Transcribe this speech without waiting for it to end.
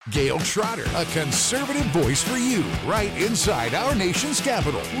Gail Trotter, a conservative voice for you, right inside our nation's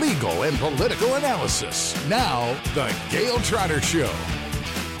capital. Legal and political analysis. Now, The Gail Trotter Show.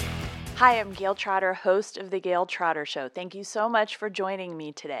 Hi, I'm Gail Trotter, host of The Gail Trotter Show. Thank you so much for joining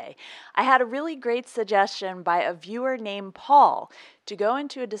me today. I had a really great suggestion by a viewer named Paul to go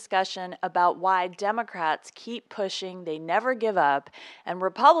into a discussion about why Democrats keep pushing, they never give up, and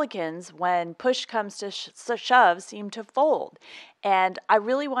Republicans, when push comes to shove, seem to fold. And I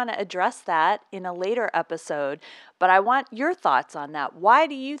really want to address that in a later episode, but I want your thoughts on that. Why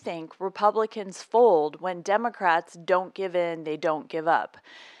do you think Republicans fold when Democrats don't give in, they don't give up?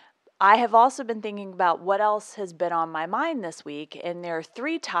 I have also been thinking about what else has been on my mind this week, and there are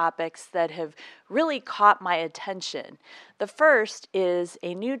three topics that have really caught my attention. The first is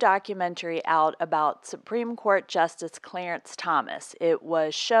a new documentary out about Supreme Court Justice Clarence Thomas. It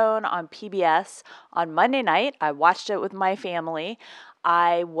was shown on PBS on Monday night. I watched it with my family.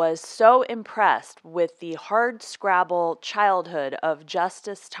 I was so impressed with the hardscrabble childhood of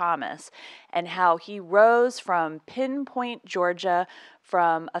Justice Thomas and how he rose from Pinpoint, Georgia,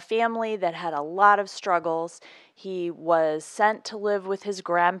 from a family that had a lot of struggles. He was sent to live with his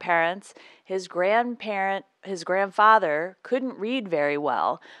grandparents. His grandfather couldn't read very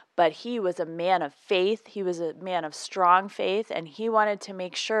well, but he was a man of faith. He was a man of strong faith, and he wanted to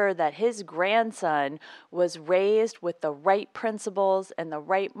make sure that his grandson was raised with the right principles and the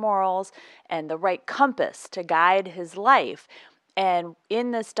right morals and the right compass to guide his life. And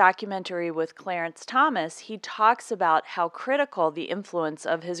in this documentary with Clarence Thomas, he talks about how critical the influence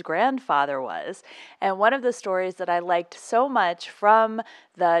of his grandfather was. And one of the stories that I liked so much from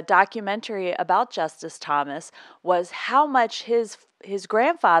the documentary about Justice Thomas was how much his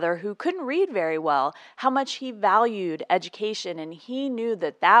grandfather, who couldn't read very well, how much he valued education, and he knew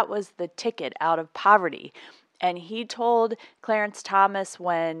that that was the ticket out of poverty. And he told Clarence Thomas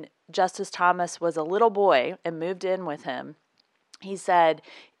when Justice Thomas was a little boy and moved in with him, he said,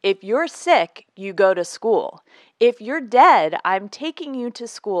 "If you're sick, you go to school. If you're dead, I'm taking you to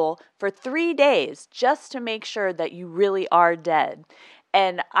school for 3 days just to make sure that you really are dead."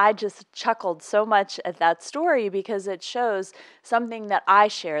 And I just chuckled so much at that story because it shows something that I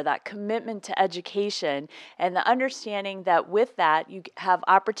share, that commitment to education and the understanding that with that you have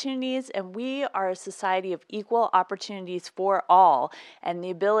opportunities, and we are a society of equal opportunities for all, and the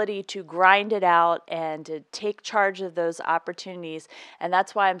ability to grind it out and to take charge of those opportunities. And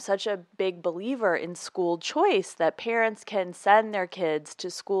that's why I'm such a big believer in school choice, that parents can send their kids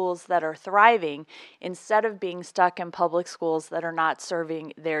to schools that are thriving instead of being stuck in public schools that are not serving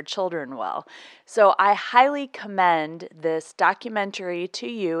their children well. So I highly commend this documentary to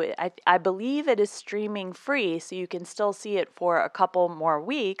you. I believe it is streaming free, so you can still see it for a couple more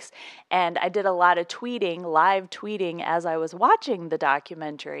weeks. And I did a lot of tweeting, live tweeting, as I was watching the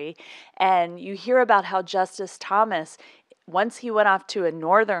documentary. And you hear about how Justice Thomas, once he went off to a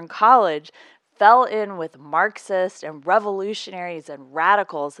northern college, fell in with Marxists and revolutionaries and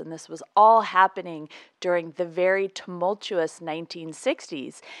radicals, and this was all happening during the very tumultuous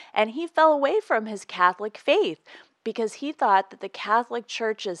 1960s. And he fell away from his Catholic faith because he thought that the Catholic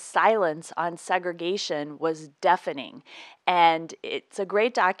Church's silence on segregation was deafening. And it's a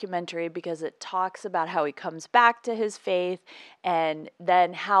great documentary because it talks about how he comes back to his faith and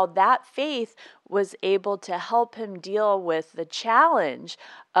then how that faith was able to help him deal with the challenge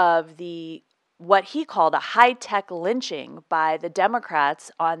of what he called a high-tech lynching by the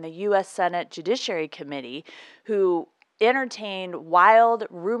Democrats on the U.S. Senate Judiciary Committee, who entertained wild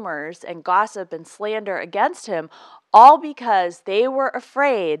rumors and gossip and slander against him, all because they were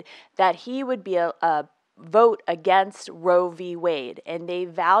afraid that he would be a vote against Roe v. Wade. And they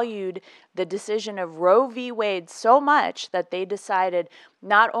valued the decision of Roe v. Wade so much that they decided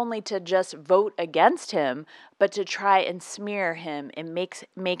not only to just vote against him, but to try and smear him and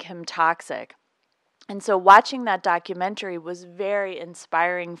make him toxic. And so watching that documentary was very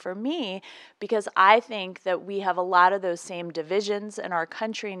inspiring for me because I think that we have a lot of those same divisions in our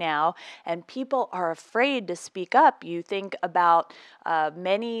country now, and people are afraid to speak up. You think about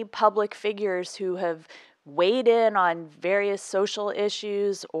many public figures who have weighed in on various social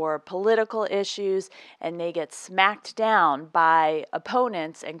issues or political issues, and they get smacked down by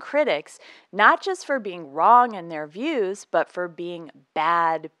opponents and critics, not just for being wrong in their views, but for being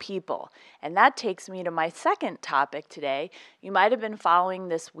bad people. And that takes me to my second topic today. You might have been following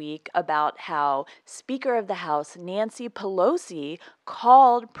this week about how Speaker of the House Nancy Pelosi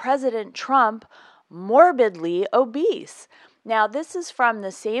called President Trump morbidly obese. Now, this is from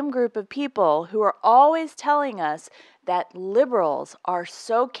the same group of people who are always telling us that liberals are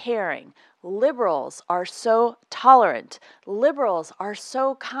so caring. liberals are so tolerant, liberals are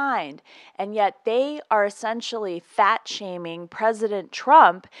so kind, and yet they are essentially fat-shaming President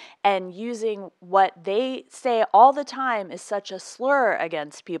Trump and using what they say all the time is such a slur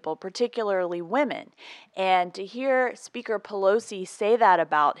against people, particularly women. And to hear Speaker Pelosi say that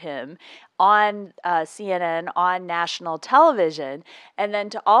about him on CNN, on national television, and then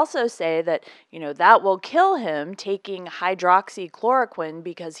to also say that, that will kill him taking hydroxychloroquine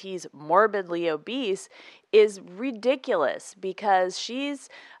because he's morbidly obese is ridiculous, because she's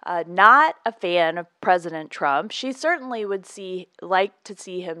not a fan of President Trump. She certainly would like to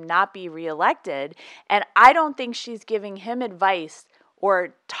see him not be reelected, and I don't think she's giving him advice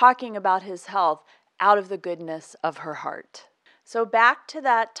or talking about his health out of the goodness of her heart. So back to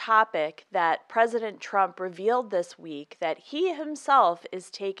that topic that President Trump revealed this week, that he himself is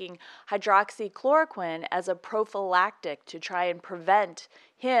taking hydroxychloroquine as a prophylactic to try and prevent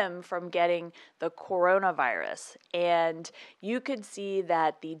him from getting the coronavirus. And you could see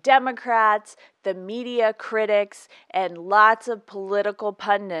that the Democrats, the media critics, and lots of political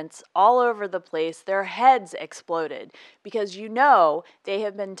pundits all over the place, their heads exploded because they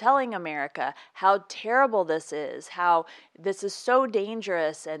have been telling America how terrible this is, how this is so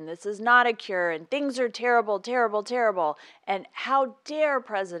dangerous and this is not a cure and things are terrible, terrible, terrible. And how dare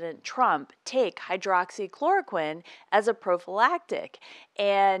President Trump take hydroxychloroquine as a prophylactic?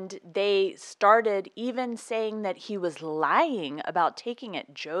 And they started even saying that he was lying about taking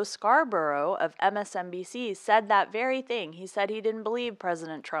it. Joe Scarborough of MSNBC said that very thing. He said he didn't believe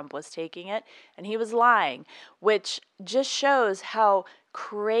President Trump was taking it, and he was lying, which just shows how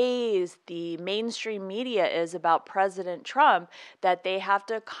crazed the mainstream media is about President Trump, that they have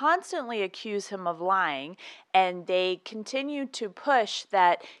to constantly accuse him of lying, and they continue to push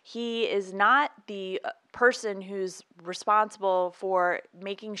that he is not the person who's responsible for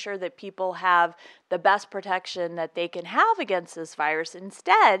making sure that people have the best protection that they can have against this virus.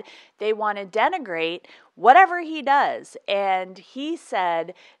 Instead, they want to denigrate whatever he does. And he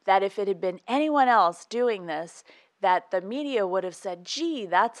said that if it had been anyone else doing this, that the media would have said, gee,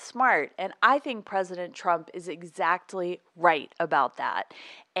 that's smart. And I think President Trump is exactly right about that.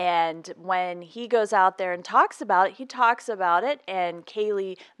 And when he goes out there and talks about it, he talks about it. And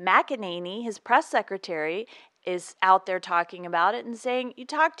Kayleigh McEnany, his press secretary, is out there talking about it and saying, you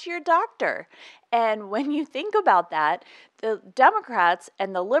talk to your doctor. And when you think about that, the Democrats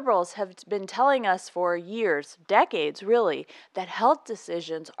and the liberals have been telling us for years, decades really, that health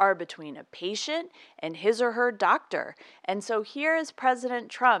decisions are between a patient and his or her doctor. And so here is President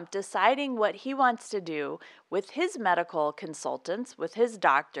Trump deciding what he wants to do with his medical consultants, with his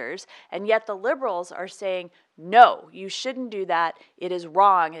doctors, and yet the liberals are saying, no, you shouldn't do that. It is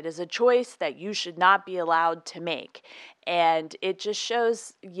wrong. It is a choice that you should not be allowed to make. And it just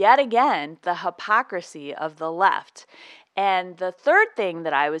shows yet again the hypocrisy of the left. And the third thing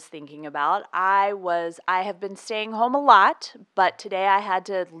that I was thinking about, I have been staying home a lot, but today I had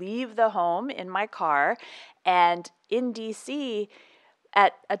to leave the home in my car. And in DC,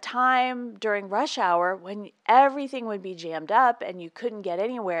 at a time during rush hour when everything would be jammed up and you couldn't get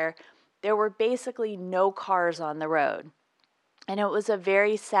anywhere, there were basically no cars on the road. And it was a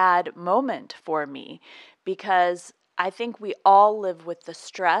very sad moment for me because I think we all live with the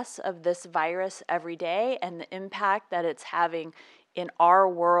stress of this virus every day and the impact that it's having in our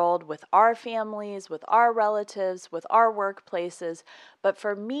world, with our families, with our relatives, with our workplaces. But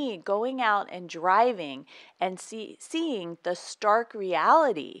for me, going out and driving and seeing the stark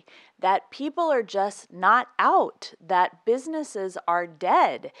reality that people are just not out, that businesses are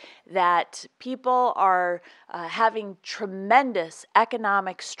dead, that people are having tremendous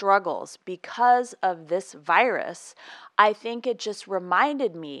economic struggles because of this virus, I think it just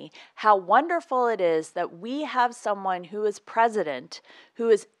reminded me how wonderful it is that we have someone who is president, who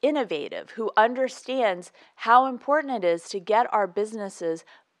is innovative, who understands how important it is to get our businesses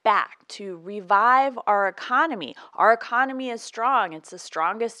back, to revive our economy. Our economy is strong. It's the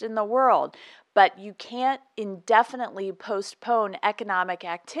strongest in the world. But you can't indefinitely postpone economic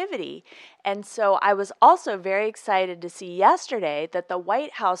activity. And so I was also very excited to see yesterday that the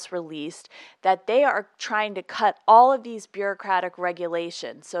White House released that they are trying to cut all of these bureaucratic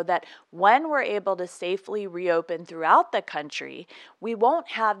regulations so that when we're able to safely reopen throughout the country, we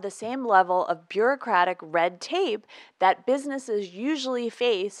won't have the same level of bureaucratic red tape that businesses usually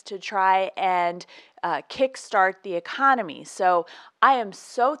face to try and kickstart the economy. So I am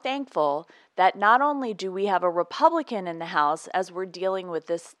so thankful that not only do we have a Republican in the House as we're dealing with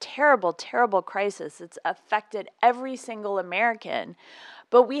this terrible, terrible crisis, it's affected every single American,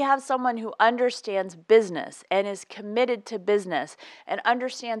 but we have someone who understands business and is committed to business and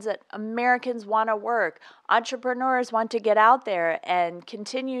understands that Americans want to work. Entrepreneurs want to get out there and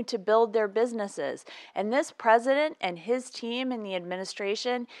continue to build their businesses. And this president and his team in the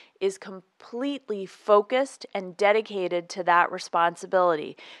administration is completely focused and dedicated to that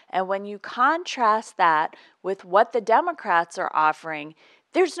responsibility. And when you contrast that with what the Democrats are offering,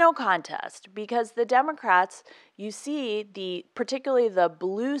 there's no contest, because the Democrats, you see, particularly the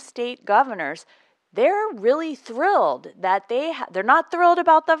blue state governors, they're really thrilled that they're not thrilled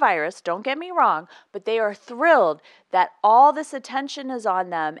about the virus, don't get me wrong, but they are thrilled that all this attention is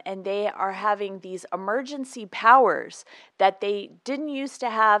on them and they are having these emergency powers that they didn't used to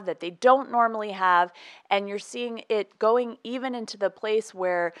have, that they don't normally have, and you're seeing it going even into the place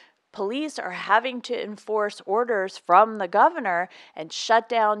where police are having to enforce orders from the governor and shut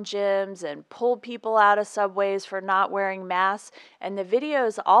down gyms and pull people out of subways for not wearing masks. And the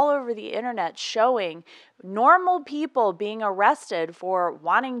videos all over the internet showing normal people being arrested for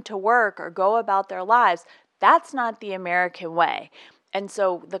wanting to work or go about their lives. That's not the American way. And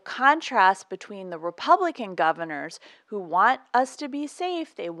so the contrast between the Republican governors who want us to be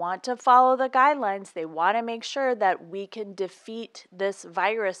safe, they want to follow the guidelines, they want to make sure that we can defeat this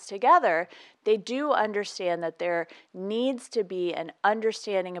virus together, they do understand that there needs to be an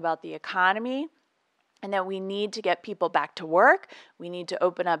understanding about the economy and that we need to get people back to work. We need to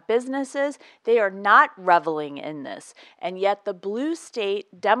open up businesses. They are not reveling in this. And yet the blue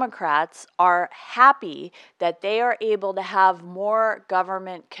state Democrats are happy that they are able to have more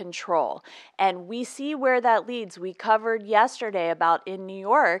government control. And we see where that leads. We covered yesterday about in New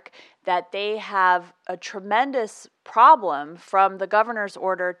York that they have a tremendous problem from the governor's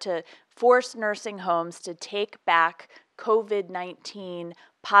order to force nursing homes to take back COVID-19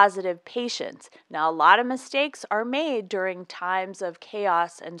 positive patients. Now, a lot of mistakes are made during times of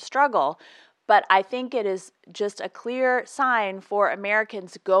chaos and struggle, but I think it is just a clear sign for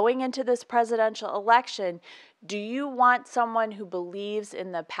Americans going into this presidential election. Do you want someone who believes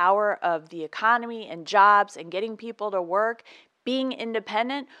in the power of the economy and jobs and getting people to work, being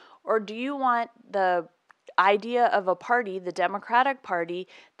independent, or do you want the idea of a party, the Democratic Party,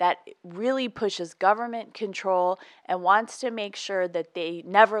 that really pushes government control and wants to make sure that they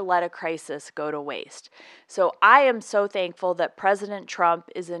never let a crisis go to waste? So I am so thankful that President Trump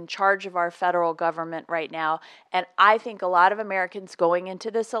is in charge of our federal government right now, and I think a lot of Americans going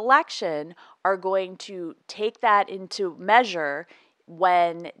into this election are going to take that into measure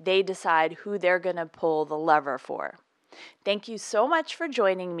when they decide who they're going to pull the lever for. Thank you so much for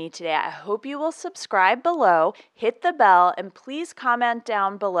joining me today. I hope you will subscribe below, hit the bell, and please comment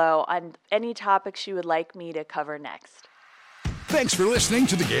down below on any topics you would like me to cover next. Thanks for listening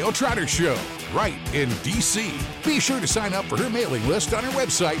to The Gail Trotter Show, right in D.C. Be sure to sign up for her mailing list on her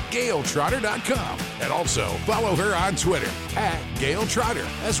website, GailTrotter.com. And also follow her on Twitter, @GailTrotter,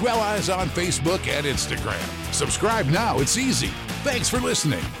 as well as on Facebook and Instagram. Subscribe now, it's easy. Thanks for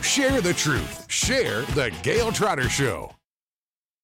listening. Share the truth. Share The Gail Trotter Show.